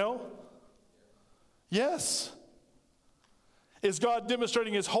sending me to hell? Yes. Is God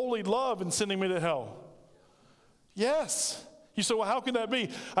demonstrating his holy love and sending me to hell? Yes. You say, well, how can that be?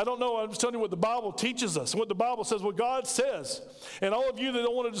 I don't know. I'm just telling you what the Bible teaches us, what the Bible says, what God says. And all of you that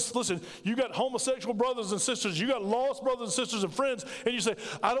don't want to just listen, you got homosexual brothers and sisters, you got lost brothers and sisters and friends, and you say,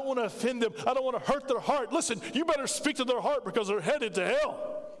 I don't want to offend them. I don't want to hurt their heart. Listen, you better speak to their heart because they're headed to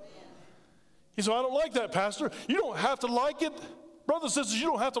hell. You say, I don't like that, Pastor. You don't have to like it. Brothers and sisters, you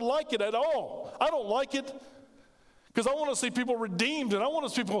don't have to like it at all. I don't like it. Because I want to see people redeemed and I want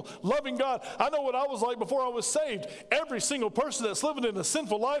to see people loving God. I know what I was like before I was saved. Every single person that's living in a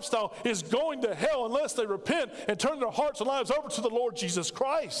sinful lifestyle is going to hell unless they repent and turn their hearts and lives over to the Lord Jesus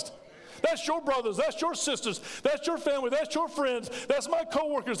Christ. That's your brothers, that's your sisters, that's your family, that's your friends, that's my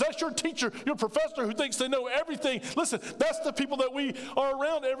coworkers, that's your teacher, your professor who thinks they know everything. Listen, that's the people that we are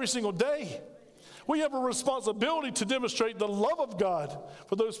around every single day. We have a responsibility to demonstrate the love of God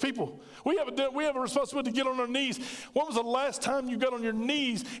for those people. We have a responsibility to get on our knees. When was the last time you got on your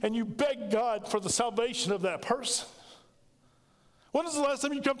knees and you begged God for the salvation of that person? When was the last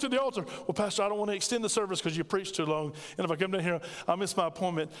time you come to the altar? Well, Pastor, I don't want to extend the service because you preached too long. And if I come down here, I'll miss my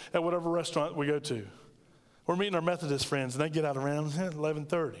appointment at whatever restaurant we go to. We're meeting our Methodist friends, and they get out around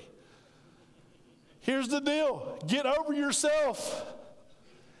 11:30. Here's the deal. Get over yourself.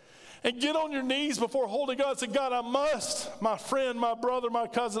 And get on your knees before holy God and say, God, I must, my friend, my brother, my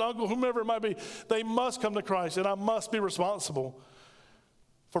cousin, uncle, whomever it might be, they must come to Christ, and I must be responsible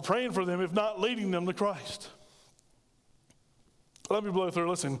for praying for them, if not leading them to Christ. Let me blow through.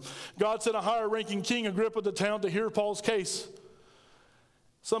 Listen, God sent a higher-ranking king, Agrippa, to town to hear Paul's case.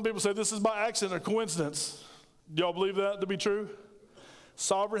 Some people say this is by accident or coincidence. Do y'all believe that to be true?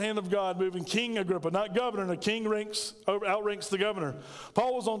 Sovereign hand of God moving King Agrippa, not governor. And a king outranks the governor.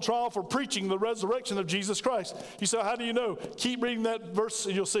 Paul was on trial for preaching the resurrection of Jesus Christ. You say, how do you know? Keep reading that verse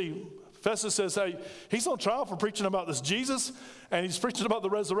and you'll see. Festus says, hey, he's on trial for preaching about this Jesus, and he's preaching about the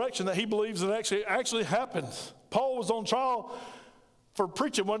resurrection that he believes that actually happened. Paul was on trial for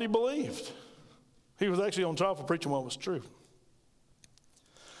preaching what he believed. He was actually on trial for preaching what was true.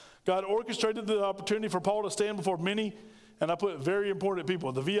 God orchestrated the opportunity for Paul to stand before many, and I put very important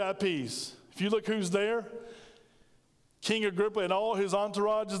people, the VIPs. If you look who's there, King Agrippa and all his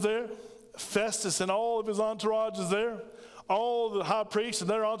entourage is there. Festus and all of his entourage is there. All the high priests and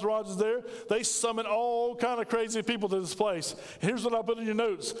their entourage is there. They summon all kind of crazy people to this place. Here's what I put in your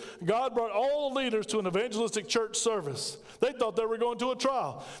notes. God brought all the leaders to an evangelistic church service. They thought they were going to a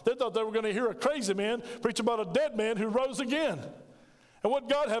trial. They thought they were going to hear a crazy man preach about a dead man who rose again. And what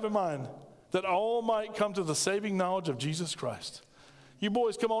did God have in mind? That all might come to the saving knowledge of Jesus Christ. You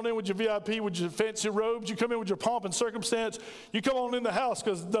boys come on in with your VIP, with your fancy robes. You come in with your pomp and circumstance. You come on in the house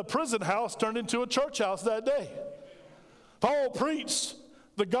because the prison house turned into a church house that day. Paul preached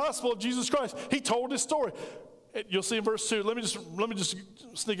the gospel of Jesus Christ. He told his story. You'll see in verse 2. Let me just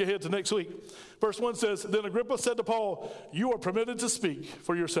sneak ahead to next week. Verse 1 says, Then Agrippa said to Paul, You are permitted to speak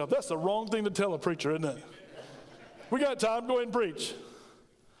for yourself. That's the wrong thing to tell a preacher, isn't it? We got time. Go ahead and preach.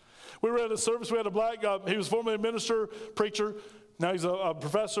 We were at a service. We had a black guy. He was formerly a minister, preacher. Now he's a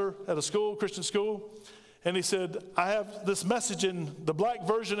professor at a school, Christian school. And he said, I have this message in the black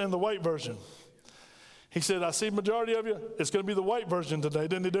version and the white version. He said, I see the majority of you. It's going to be the white version today,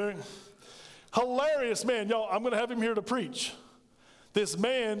 didn't he, Derek? Hilarious man. Y'all, I'm going to have him here to preach. This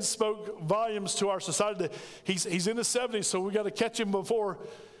man spoke volumes to our society. He's in his 70s, so we got to catch him before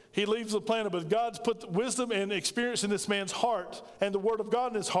he leaves the planet. But God's put wisdom and experience in this man's heart and the word of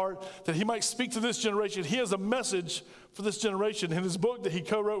God in his heart that he might speak to this generation. He has a message for this generation. In his book that he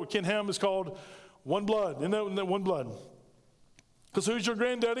co-wrote with Ken Ham is called One Blood. Isn't that One Blood? Because who's your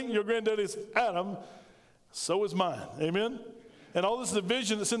granddaddy? Your granddaddy is Adam. So is mine. Amen? And all this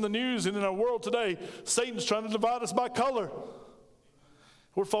division that's in the news and in our world today, Satan's trying to divide us by color.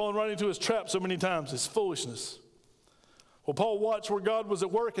 We're falling right into his trap so many times. It's foolishness. Well, Paul watched where God was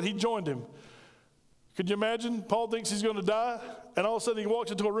at work and he joined him. Could you imagine? Paul thinks he's going to die, and all of a sudden he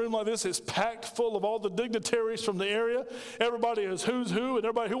walks into a room like this. It's packed full of all the dignitaries from the area. Everybody is who's who, and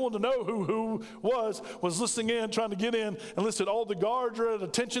everybody who wanted to know who was listening in, trying to get in. And listen, all the guards are at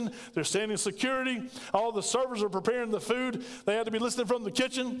attention. They're standing security. All the servers are preparing the food. They had to be listening from the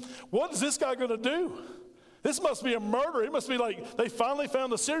kitchen. What is this guy going to do? This must be a murder. It must be like they finally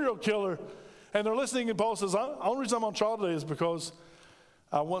found a serial killer. And they're listening, and Paul says, the only reason I'm on trial today is because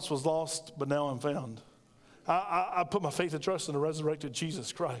I once was lost, but now I'm found. I put my faith and trust in the resurrected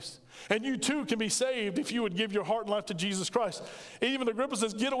Jesus Christ. And you too can be saved if you would give your heart and life to Jesus Christ. Even Agrippa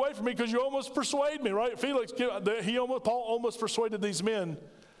says, get away from me because you almost persuade me, right? Felix, Paul almost persuaded these men.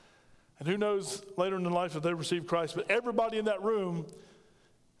 And who knows later in their life if they received Christ. But everybody in that room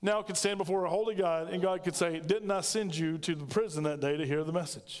now can stand before a holy God, and God could say, didn't I send you to the prison that day to hear the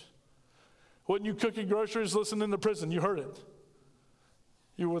message? Wasn't you cooking groceries listening to prison? You heard it.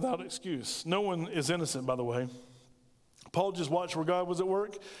 you're without excuse. No one is innocent, by the way. Paul just watched where God was at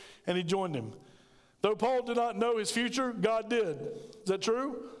work, and he joined him. Though Paul did not know his future, God did. Is that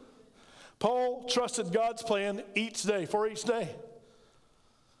true? Paul trusted God's plan each day, for each day.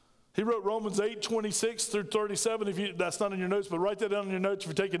 He wrote Romans 8:26 through 37. That's not in your notes, but write that down in your notes if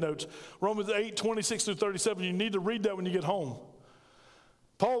you're taking notes. Romans 8:26 through 37. You need to read that when you get home.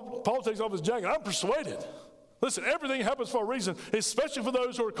 Paul takes off his jacket. I'm persuaded. Listen, everything happens for a reason, especially for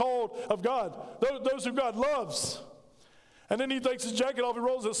those who are called of God, those who God loves. And then he takes his jacket off, he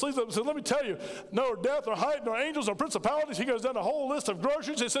rolls his sleeves up and says, let me tell you, nor death, nor height, nor angels, nor principalities. He goes down a whole list of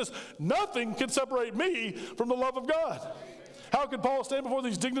groceries. He says, nothing can separate me from the love of God. How could Paul stand before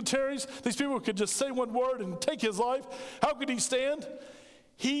these dignitaries, these people who could just say one word and take his life? How could he stand?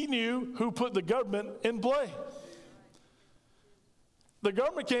 He knew who put the government in play. The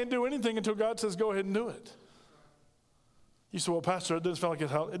government can't do anything until God says, go ahead and do it. You say, well, Pastor, it doesn't feel like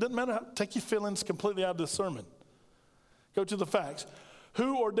it doesn't matter. Take your feelings completely out of this sermon. Go to the facts.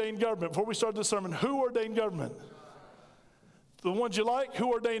 Who ordained government? Before we start this sermon, who ordained government? The ones you like,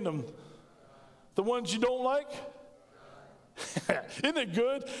 who ordained them? The ones you don't like? Isn't it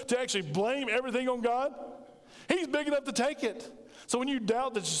good to actually blame everything on God? He's big enough to take it. So when you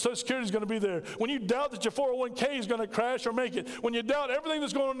doubt that your Social Security is going to be there, when you doubt that your 401k is going to crash or make it, when you doubt everything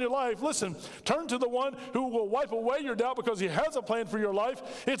that's going on in your life, listen, turn to the one who will wipe away your doubt because he has a plan for your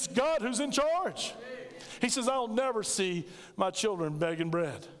life. It's God who's in charge. He says, I'll never see my children begging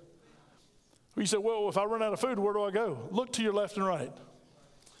bread. You say, well, if I run out of food, where do I go? Look to your left and right.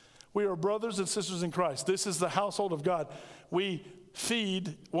 We are brothers and sisters in Christ. This is the household of God. We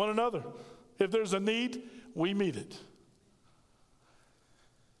feed one another. If there's a need, we meet it.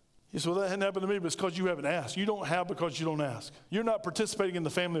 You say, well, that hadn't happened to me, but it's because you haven't asked. You don't have because you don't ask. You're not participating in the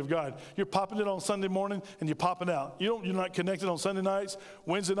family of God. You're popping in on Sunday morning and you're popping out. You're not connected on Sunday nights,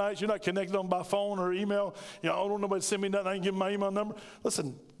 Wednesday nights. You're not connected on by phone or email. I don't want nobody to send me nothing. I can give them my email number.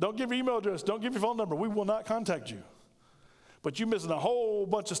 Listen, don't give your email address. Don't give your phone number. We will not contact you. But you're missing a whole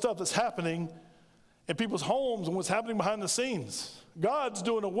bunch of stuff that's happening in people's homes and what's happening behind the scenes. God's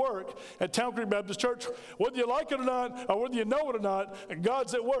doing a work at Town Creek Baptist Church, whether you like it or not, or whether you know it or not,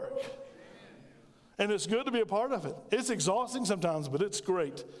 God's at work. And it's good to be a part of it. It's exhausting sometimes, but it's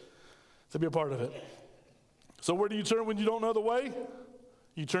great to be a part of it. So where do you turn when you don't know the way?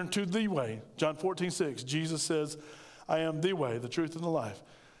 You turn to the way. John 14:6, Jesus says, I am the way, the truth, and the life.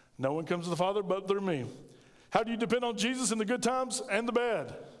 No one comes to the Father but through me. How do you depend on Jesus in the good times and the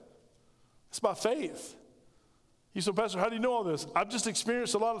bad? It's by faith. You say, Pastor, how do you know all this? I've just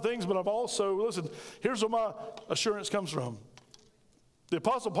experienced a lot of things, but I've also, listen, here's where my assurance comes from. The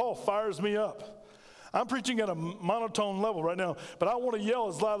Apostle Paul fires me up. I'm preaching at a monotone level right now, but I want to yell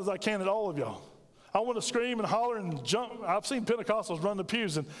as loud as I can at all of y'all. I want to scream and holler and jump. I've seen Pentecostals run the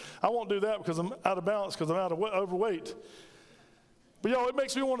pews, and I won't do that because I'm out of balance, because I'm overweight. But y'all, it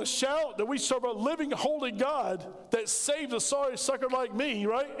makes me want to shout that we serve a living, holy God that saved a sorry sucker like me,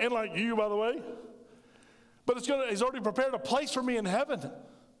 right? And like you, by the way. But he's already prepared a place for me in heaven.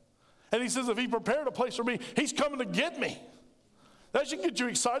 And he says if he prepared a place for me, he's coming to get me. That should get you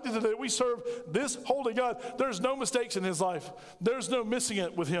excited today. We serve this holy God. There's no mistakes in his life. There's no missing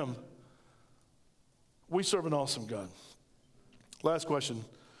it with him. We serve an awesome God. Last question.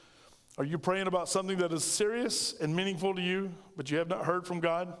 Are you praying about something that is serious and meaningful to you, but you have not heard from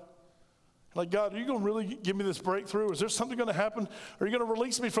God? Like, God, are you going to really give me this breakthrough? Is there something going to happen? Are you going to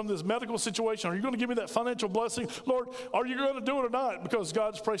release me from this medical situation? Are you going to give me that financial blessing? Lord, are you going to do it or not? Because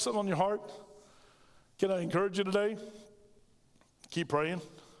God's placed something on your heart. Can I encourage you today? Keep praying.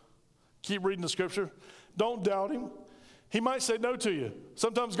 Keep reading the scripture. Don't doubt him. He might say no to you.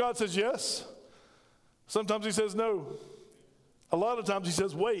 Sometimes God says yes. Sometimes he says no. A lot of times he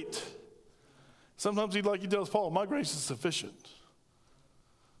says wait. Sometimes he tells Paul, my grace is sufficient.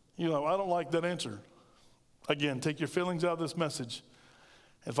 You know, I don't like that answer. Again, take your feelings out of this message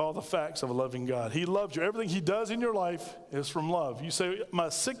and follow the facts of a loving God. He loves you. Everything he does in your life is from love. You say, my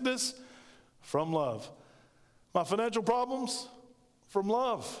sickness, from love. My financial problems, from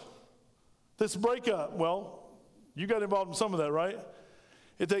love. This breakup, well, you got involved in some of that, right?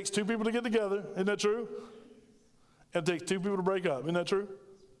 It takes two people to get together. Isn't that true? It takes two people to break up. Isn't that true?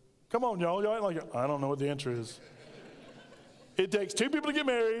 Come on, y'all. Y'all ain't like, I don't know what the answer is. It takes two people to get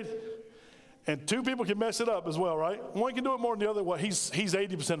married, and two people can mess it up as well, right? One can do it more than the other. Well, he's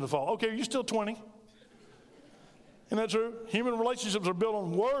 80% of the fault. Okay, you're still 20. Isn't that true? Human relationships are built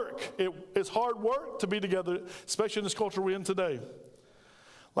on work. It's hard work to be together, especially in this culture we're in today.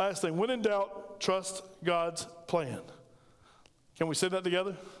 Last thing, when in doubt, trust God's plan. Can we say that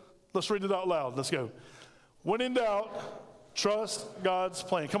together? Let's read it out loud. Let's go. When in doubt, Trust God's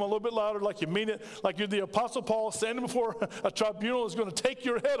plan. Come on, a little bit louder, like you mean it, like you're the Apostle Paul standing before a tribunal is going to take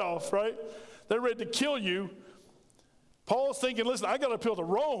your head off, right? They're ready to kill you. Paul's thinking, listen, I got to appeal to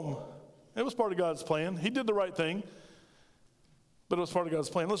Rome. It was part of God's plan. He did the right thing, but it was part of God's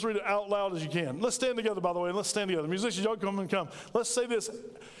plan. Let's read it out loud as you can. Let's stand together, by the way, and let's stand together. Musicians, y'all come and come. Let's say this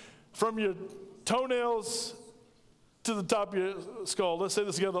from your toenails to the top of your skull. Let's say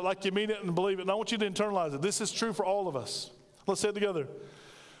this together like you mean it and believe it. And I want you to internalize it. This is true for all of us. Let's say it together.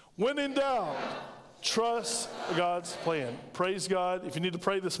 When in doubt, trust God's plan. Praise God. If you need to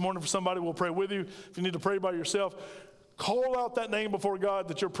pray this morning for somebody, we'll pray with you. If you need to pray by yourself, call out that name before God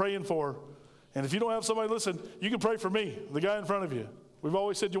that you're praying for. And if you don't have somebody, listen, you can pray for me, the guy in front of you. We've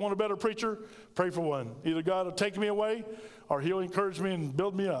always said, you want a better preacher? Pray for one. Either God will take me away or he'll encourage me and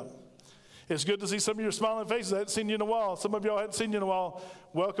build me up. It's good to see some of your smiling faces. I hadn't seen you in a while. Some of y'all hadn't seen you in a while.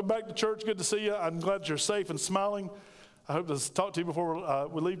 Welcome back to church. Good to see you. I'm glad you're safe and smiling. I hope to talk to you before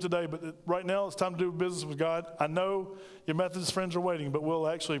we leave today, but right now it's time to do business with God. I know your Methodist friends are waiting, but we'll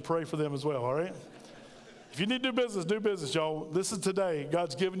actually pray for them as well, all right? If you need to do business, y'all. This is today.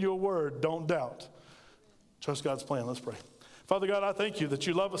 God's given you a word. Don't doubt. Trust God's plan. Let's pray. Father God, I thank you that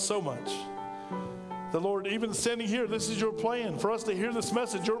you love us so much. The Lord, even standing here, this is your plan. For us to hear this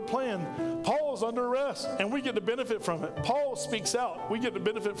message, your plan. Paul is under arrest, and we get to benefit from it. Paul speaks out. We get to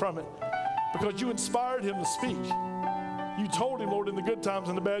benefit from it because you inspired him to speak. You told him, Lord, in the good times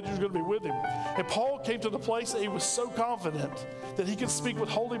and the bad, you were going to be with him. And Paul came to the place that he was so confident that he could speak with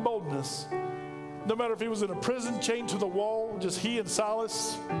holy boldness. No matter if he was in a prison chained to the wall, just he and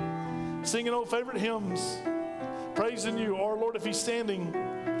Silas singing old favorite hymns, praising you. Or, Lord, if he's standing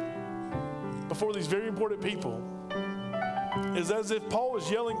before these very important people, it's as if Paul was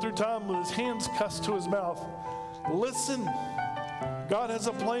yelling through time with his hands cussed to his mouth. Listen, God has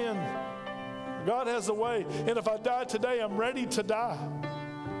a plan. God has a way. And if I die today, I'm ready to die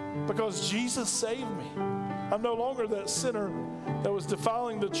because Jesus saved me. I'm no longer that sinner that was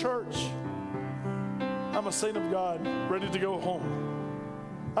defiling the church. I'm a saint of God, ready to go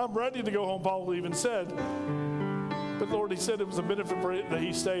home. I'm ready to go home, Paul even said. But Lord, he said it was a benefit for it that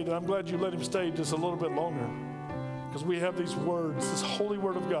he stayed. And I'm glad you let him stay just a little bit longer because we have these words, this holy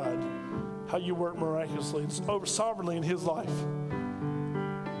word of God, how you work miraculously. It's over sovereignly in his life.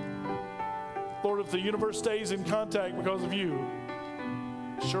 Lord, if the universe stays in contact because of you,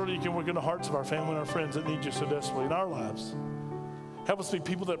 surely you can work in the hearts of our family and our friends that need you so desperately in our lives. Help us be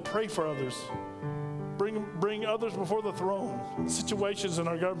people that pray for others. Bring others before the throne, situations in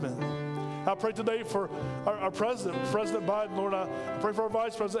our government. I pray today for our president, President Biden, Lord. I pray for our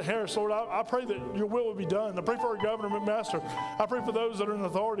Vice President Harris, Lord. I pray that your will will be done. I pray for our governor, McMaster. I pray for those that are in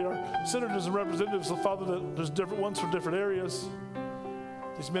authority, our senators and representatives. So, Father, that there's different ones for different areas.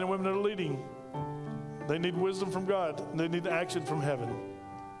 These men and women that are leading, they need wisdom from God. They need action from heaven.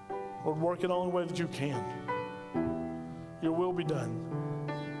 Lord, work in the only way that you can. Your will be done.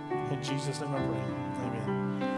 In Jesus' name I pray.